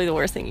be probably the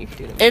worst thing you could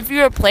do to me. If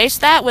you replace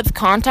that with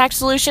contact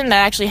solution,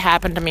 that actually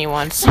happened to me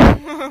once.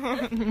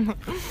 And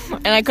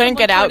I couldn't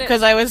get out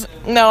because I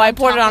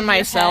poured it on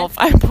myself.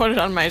 I poured it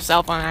on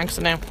myself on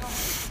accident.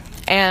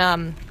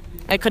 And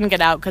I couldn't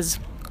get out because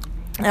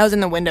I was in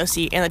the window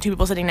seat, and the 2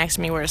 people sitting next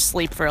to me were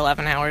asleep for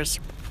 11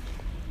 hours.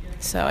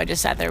 So I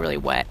just sat there really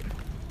wet.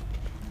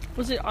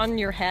 Was it on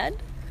your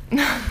head?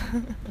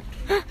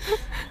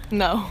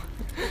 No.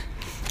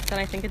 Then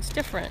I think it's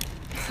different.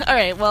 All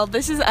right, well,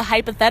 this is a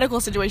hypothetical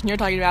situation you're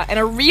talking about, and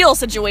a real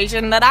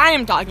situation that I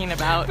am talking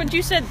about. But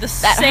you said the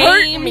that same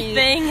hurt me,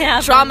 thing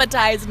happened.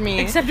 Traumatized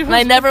me. Except it was, and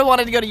I never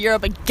wanted to go to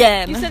Europe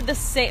again. You said the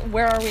same.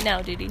 Where are we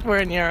now, Deedee? We're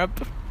in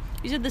Europe.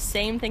 You said the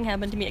same thing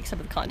happened to me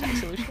except with contact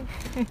solution.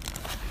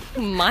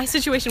 My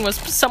situation was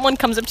someone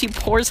comes up to you,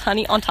 pours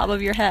honey on top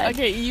of your head.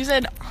 Okay, you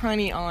said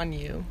honey on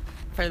you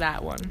for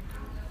that one.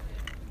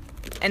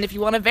 And if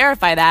you want to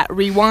verify that,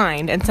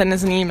 rewind and send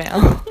us an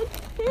email.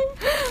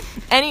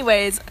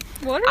 Anyways,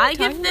 I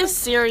give this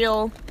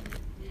cereal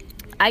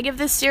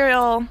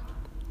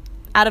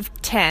out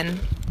of 10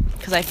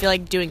 because I feel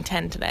like doing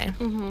 10 today.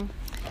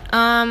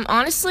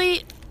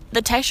 Honestly,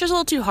 the texture's a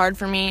little too hard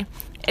for me.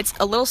 It's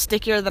a little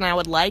stickier than I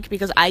would like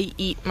because I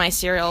eat my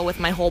cereal with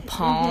my whole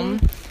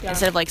palm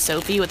instead of like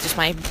Sophie with just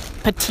my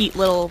petite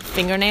little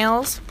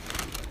fingernails.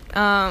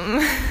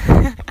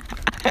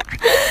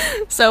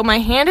 So my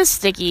hand is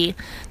sticky.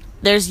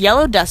 There's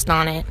yellow dust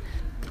on it.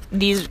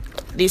 These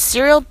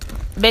cereal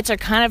bits are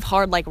kind of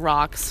hard like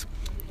rocks.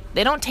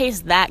 They don't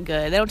taste that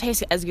good. They don't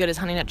taste as good as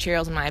Honey Nut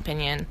Cheerios in my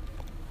opinion.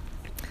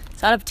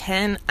 So out of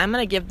 10, I'm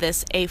going to give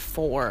this a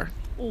 4.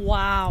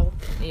 Wow.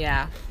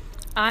 Yeah.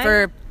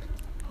 For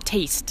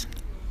taste.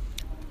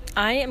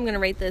 I am going to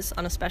rate this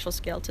on a special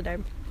scale today.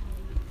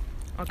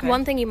 Okay.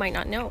 One thing you might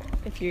not know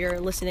if you're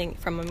listening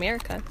from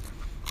America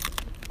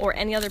or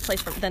any other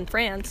place than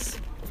France,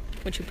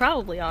 which you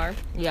probably are.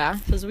 Yeah.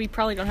 Because we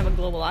probably don't have a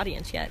global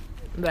audience yet.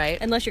 Right.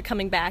 Unless you're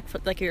coming back,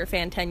 you're a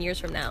fan 10 years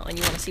from now and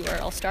you want to see where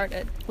it all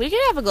started. We could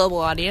have a global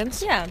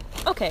audience. Yeah.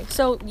 Okay,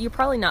 so you're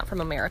probably not from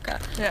America.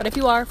 Yeah. But if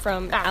you are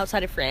from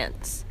outside of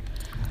France,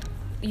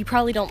 you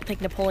probably don't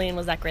think Napoleon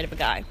was that great of a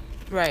guy.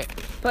 Right.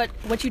 But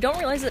what you don't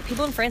realize is that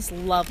people in France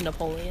love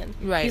Napoleon.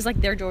 Right. He's like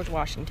their George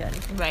Washington.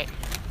 Right.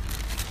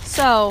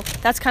 So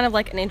that's kind of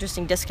like an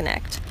interesting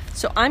disconnect.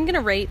 So I'm going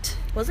to rate...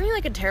 Wasn't he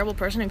like a terrible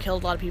person who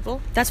killed a lot of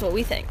people? That's what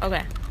we think.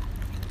 Okay.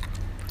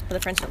 But the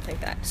French don't think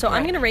that. So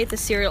I'm going to rate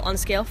this cereal on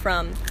scale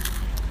from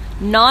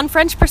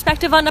non-French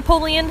perspective on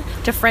Napoleon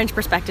to French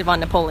perspective on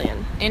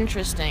Napoleon.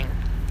 Interesting.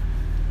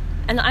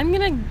 And I'm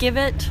going to give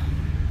it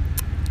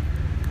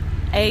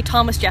a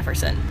Thomas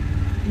Jefferson.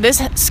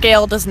 This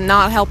scale does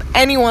not help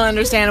anyone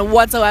understand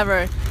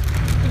whatsoever.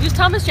 Because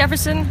Thomas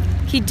Jefferson,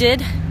 he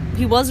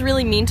was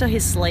really mean to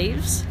his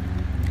slaves.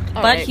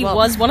 But he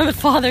was one of the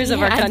fathers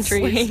of our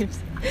country.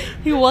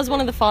 He was one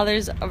of the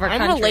fathers of our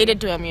country. I'm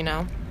related to him, you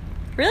know.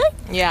 Really?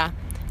 Yeah.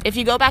 If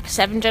you go back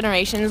 7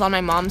 generations on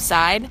my mom's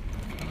side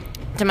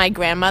to my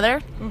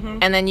grandmother,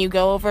 and then you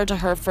go over to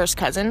her first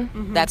cousin,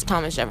 that's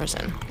Thomas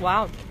Jefferson.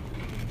 Wow.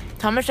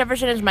 Thomas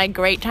Jefferson is my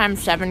great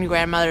times 7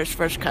 grandmother's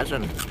first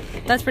cousin.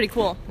 That's pretty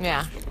cool.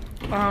 Yeah.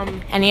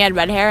 And he had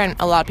red hair, and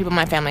a lot of people in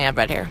my family have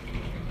red hair.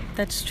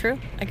 That's true.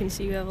 I can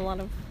see you have a lot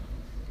of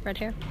red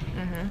hair.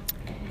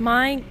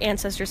 My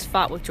ancestors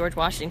fought with George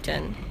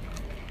Washington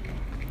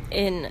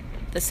in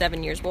the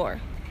 7 Years'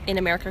 War in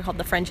America called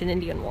the French and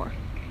Indian War.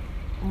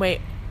 Wait,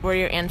 were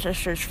your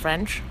ancestors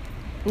French?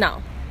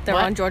 No, they were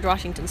on George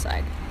Washington's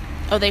side.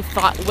 Oh, they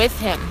fought with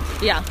him?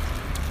 Yeah.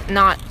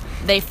 Not,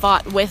 they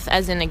fought with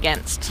as in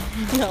against.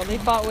 No, they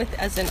fought with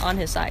as in on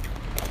his side.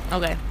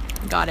 Okay,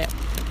 got it.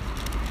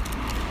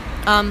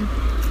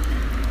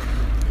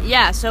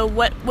 Yeah, so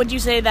what would you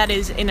say that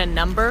is in a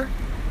number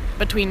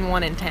between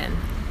 1 and 10?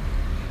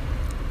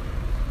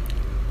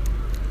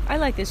 I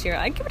like this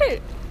cereal. I give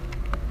it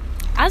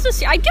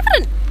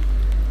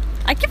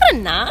a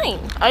 9.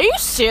 Are you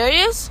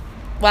serious?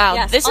 Wow,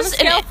 Yes, this on is a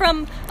scale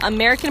from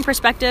American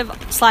perspective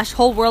 /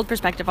 whole world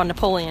perspective on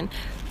Napoleon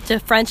to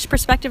French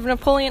perspective of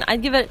Napoleon,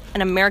 I'd give it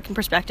an American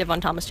perspective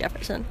on Thomas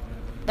Jefferson.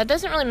 that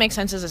doesn't really make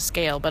sense as a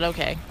scale, but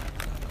okay.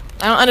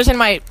 I don't understand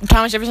why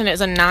Thomas Jefferson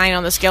is a 9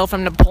 on the scale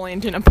from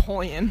Napoleon to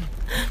Napoleon.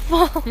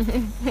 Well,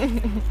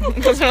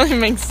 It doesn't really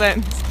make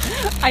sense.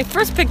 I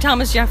first picked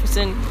Thomas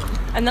Jefferson,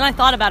 and then I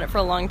thought about it for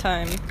a long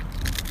time.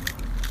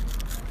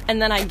 And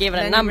then I gave it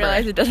a Then number. you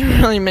realize it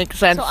doesn't really make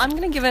sense. So I'm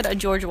going to give it a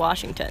George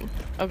Washington.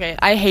 Okay,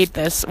 I hate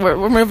this.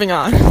 We're moving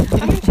on. I'm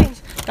going to change.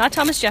 Not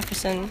Thomas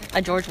Jefferson,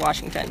 a George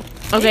Washington.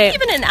 Okay. Maybe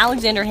even an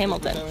Alexander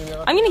Hamilton.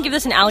 I'm going to give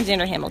this an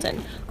Alexander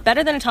Hamilton.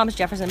 Better than a Thomas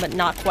Jefferson, but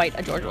not quite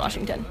a George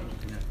Washington.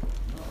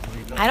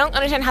 I don't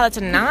understand how that's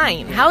a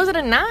 9. How is it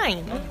a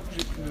 9?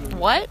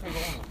 What?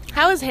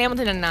 How is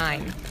Hamilton a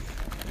 9?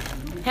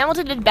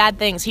 Hamilton did bad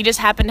things. He just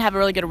happened to have a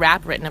really good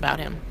rap written about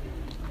him.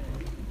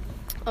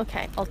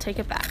 Okay, I'll take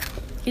it back.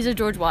 This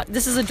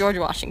is a George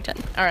Washington.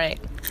 All right.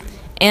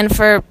 And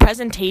for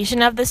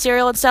presentation of the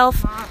cereal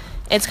itself,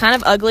 it's kind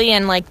of ugly,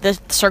 and like the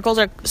circles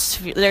are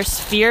they're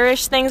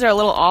sphere-ish things are a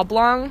little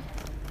oblong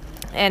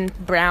and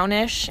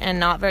brownish and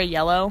not very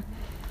yellow.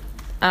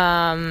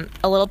 A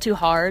little too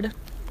hard.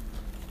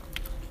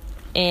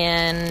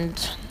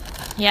 And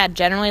yeah,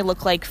 generally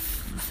look like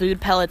food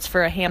pellets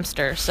for a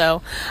hamster.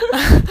 So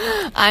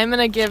I'm going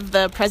to give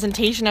the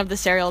presentation of the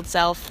cereal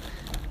itself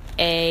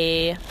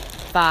a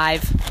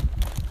 5.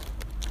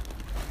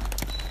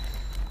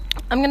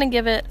 I'm going to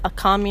give it a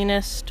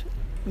communist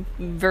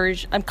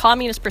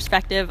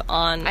perspective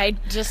on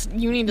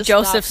You need to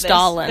Joseph stop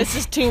Stalin. This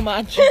is too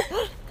much.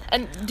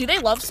 And do they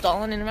love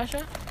Stalin in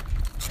Russia?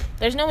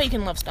 There's no way you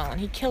can love Stalin.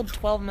 He killed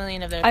 12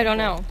 million of their I don't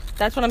people. know.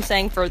 That's what I'm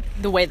saying for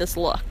the way this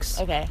looks.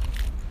 Okay.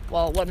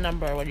 Well, what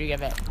number would you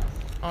give it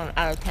out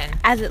of 10?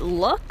 As it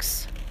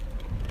looks,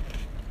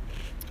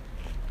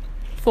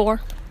 4.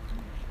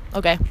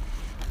 Okay.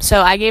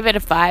 So I gave it a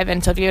 5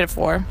 and Sophie gave it a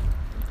 4.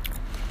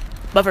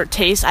 But for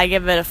taste, I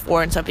give it a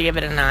 4 and Sophie gave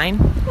it a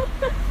 9.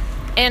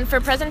 And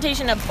for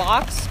presentation of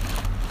box,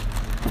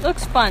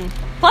 looks fun.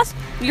 Plus,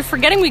 you're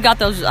forgetting we got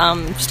those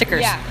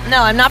stickers. yeah.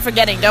 No, I'm not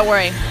forgetting. Don't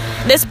worry.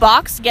 This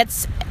box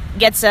gets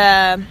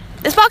an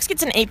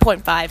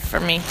 8.5 for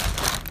me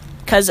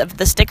because of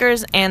the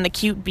stickers and the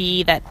cute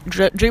bee that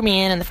drew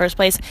me in the first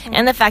place,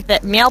 and the fact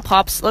that Miel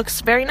Pops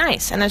looks very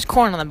nice and there's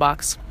corn on the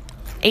box.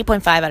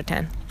 8.5 out of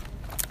 10.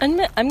 I'm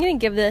going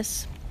to give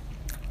this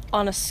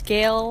on a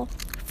scale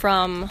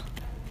from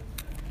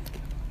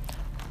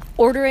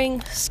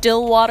ordering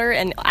still water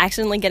and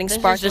accidentally getting This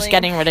sparkling. is just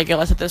getting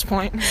ridiculous at this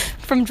point.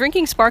 From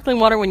drinking sparkling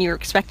water when you're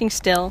expecting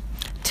still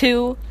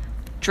to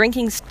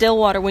drinking still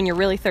water when you're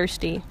really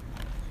thirsty.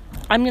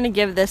 I'm going to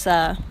give this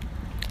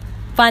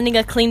finding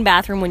a clean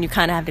bathroom when you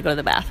kind of have to go to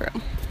the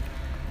bathroom.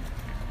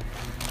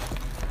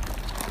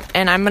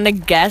 And I'm going to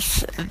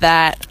guess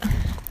that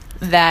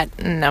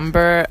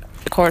number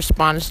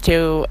corresponds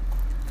to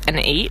an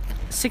 8.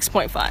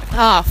 6.5.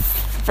 Oh,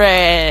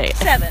 frick.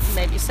 7,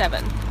 maybe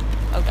 7.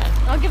 Okay.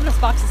 I'll give this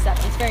box a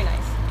 7. It's very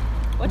nice.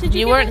 What did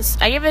you give it?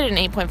 I give it an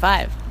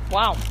 8.5.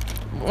 Wow.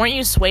 Weren't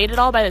you swayed at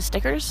all by the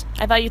stickers?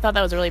 I thought you thought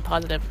that was really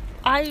positive.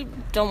 I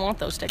don't want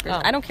those stickers.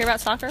 Oh. I don't care about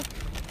soccer.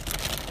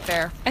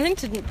 Fair. I think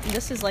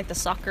this is like the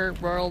Soccer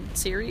World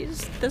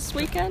Series this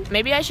weekend.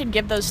 Maybe I should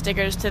give those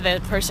stickers to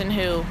the person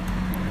who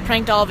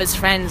pranked all of his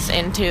friends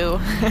into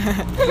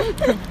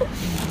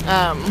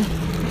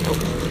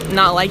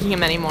not liking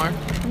him anymore.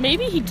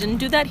 Maybe he didn't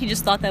do that. He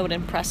just thought that would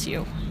impress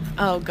you.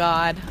 Oh,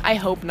 God. I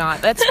hope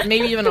not. That's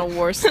maybe even a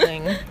worse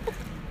thing.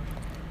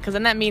 Because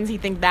then that means he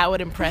thinks that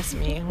would impress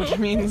me, which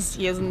means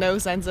he has no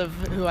sense of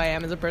who I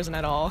am as a person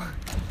at all.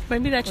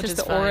 Maybe that's Which just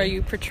is the aura fine.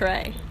 you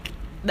portray.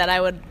 That I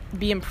would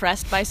be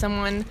impressed by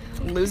someone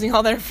losing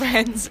all their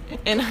friends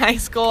in high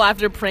school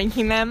after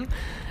pranking them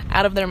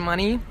out of their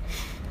money.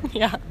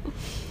 Yeah.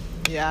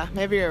 Yeah,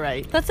 maybe you're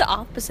right. That's the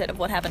opposite of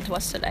what happened to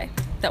us today.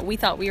 That we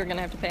thought we were going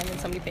to have to pay and then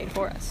somebody paid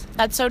for us.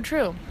 That's so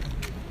true.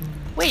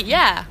 Wait,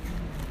 yeah.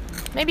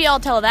 Maybe I'll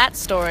tell that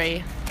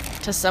story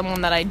to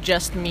someone that I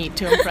just meet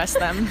to impress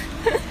them.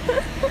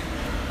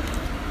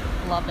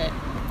 Love it.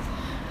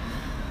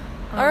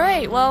 All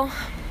right, well,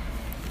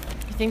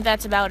 I think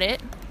that's about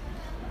it.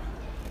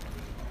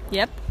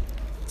 Yep.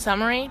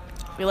 Summary,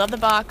 we love the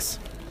box.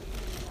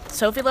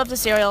 Sophie loves the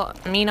cereal,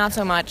 me not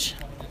so much.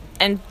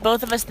 And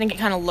both of us think it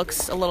kind of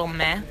looks a little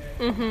meh.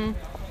 Mm-hmm.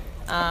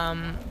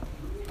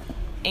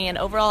 And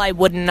overall, I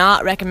would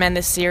not recommend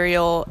this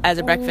cereal as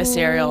a breakfast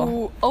cereal.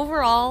 Ooh,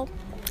 overall,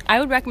 I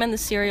would recommend the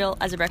cereal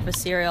as a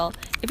breakfast cereal.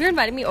 If you're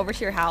inviting me over to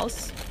your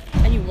house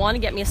and you want to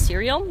get me a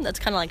cereal that's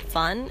kind of like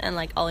fun and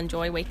like I'll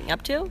enjoy waking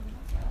up to,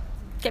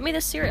 get me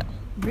this cereal.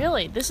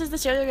 Really? This is the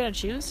cereal you're going to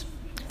choose?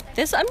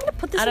 I'm going to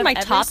put this Out in of my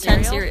every top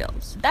 10 cereal?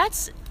 cereals.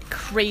 That's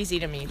crazy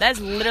to me. That is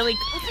literally...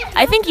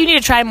 I think you need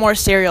to try more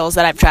cereals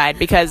that I've tried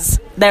because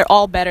they're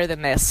all better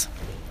than this.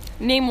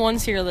 Name one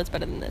cereal that's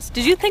better than this.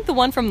 Did you think the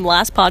one from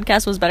last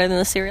podcast was better than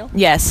the cereal?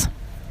 Yes.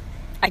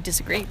 I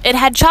disagree. It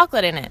had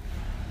chocolate in it.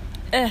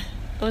 It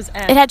was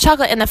It had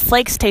chocolate and the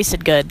flakes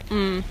tasted good.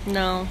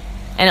 No.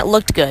 And it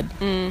looked good.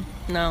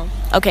 No.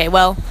 Okay,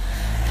 well,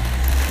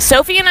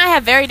 Sophie and I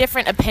have very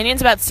different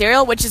opinions about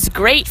cereal, which is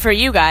great for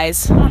you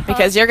guys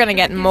because you're going to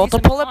get Gives you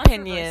multiple some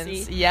opinions.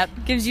 controversy. Yep.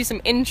 Gives you some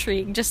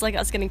intrigue, just like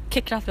us getting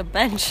kicked off the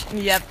bench.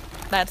 Yep.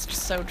 That's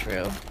just so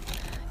true.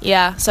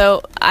 Yeah,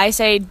 so I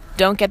say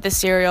don't get this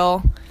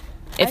cereal.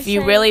 If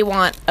you really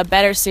want a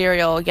better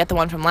cereal, get the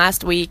one from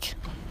last week.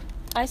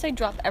 I say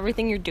drop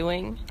everything you're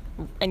doing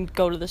and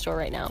go to the store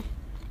right now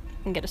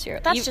and get a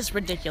cereal. That's just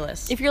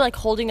ridiculous. If you're like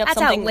holding up That's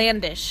something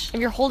outlandish.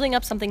 If you're holding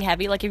up something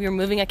heavy, like if you're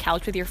moving a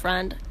couch with your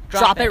friend,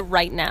 drop it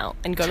right now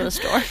and go to the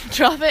store.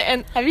 Drop it.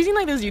 And have you seen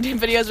like those YouTube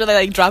videos where they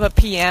like drop a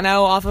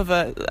piano off of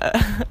a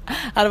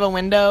out of a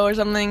window or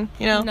something?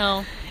 You know?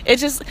 No. It's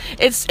just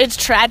it's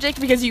tragic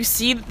because you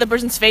see the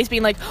person's face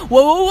being like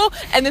whoa whoa whoa,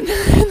 and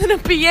then a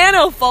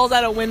piano falls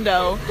out a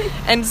window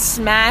and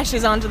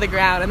smashes onto the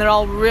ground, and they're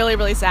all really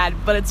really sad.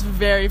 But it's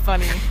very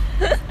funny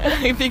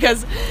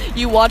because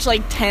you watch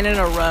like 10 in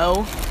a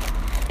row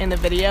in the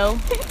video.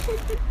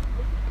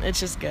 It's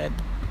just good.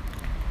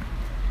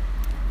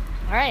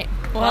 All right.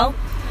 Well,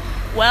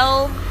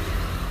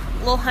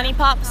 little honey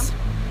pops.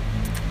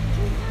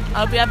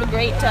 I hope you have a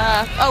great.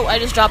 Oh, I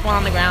just dropped one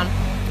on the ground.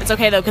 It's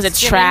okay though, because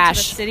it's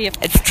trash.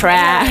 It's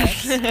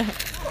trash.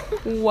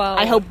 Whoa.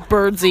 I hope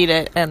birds eat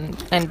it and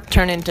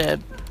turn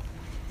into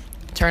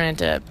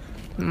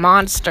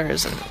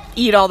monsters and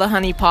eat all the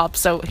honey pops,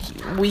 so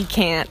we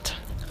can't.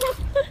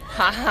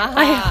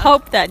 I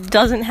hope that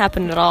doesn't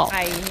happen at all.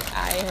 I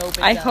hope.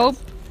 I hope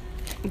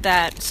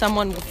that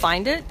someone will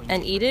find it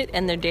and eat it,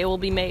 and their day will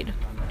be made.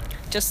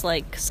 Just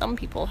like some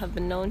people have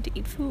been known to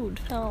eat food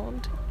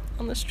found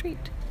on the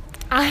street.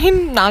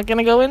 I'm not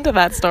gonna go into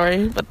that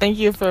story, but thank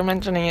you for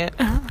mentioning it.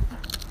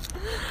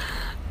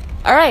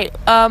 All right.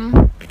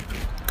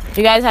 If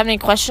you guys have any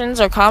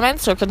questions or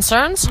comments or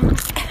concerns,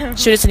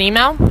 shoot us an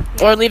email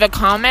or leave a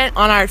comment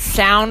on our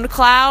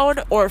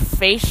SoundCloud or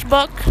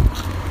Facebook.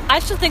 I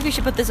still think we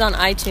should put this on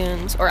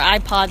iTunes or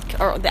iPod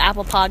or the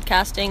Apple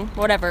podcasting,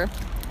 whatever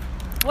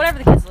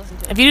the kids listen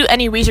to. If you do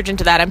any research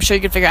into that, I'm sure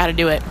you could figure out how to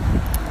do it.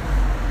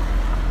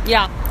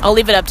 Yeah, I'll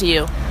leave it up to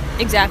you.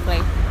 exactly.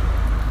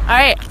 All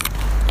right.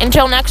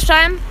 Until next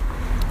time,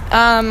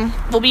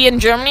 we'll be in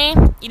Germany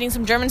eating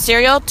some German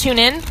cereal. Tune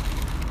in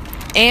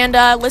and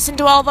listen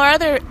to all of our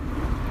other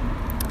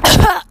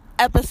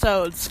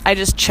episodes. I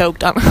just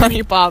choked on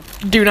Honey Pop.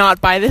 Do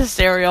not buy this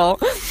cereal.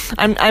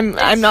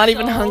 I'm not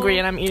even hungry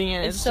and I'm eating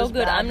it. It's so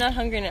good. Bad. I'm not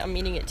hungry and I'm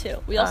eating it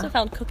too. We also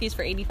found cookies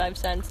for 85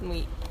 cents and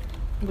we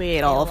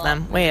ate all of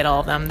them. We ate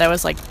all of them. There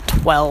was like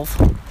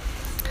 12.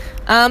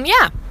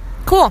 Yeah.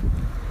 Cool.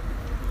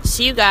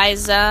 See you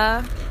guys.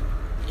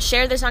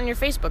 Share this on your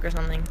Facebook or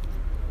something.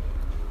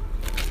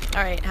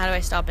 All right, how do I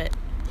stop it?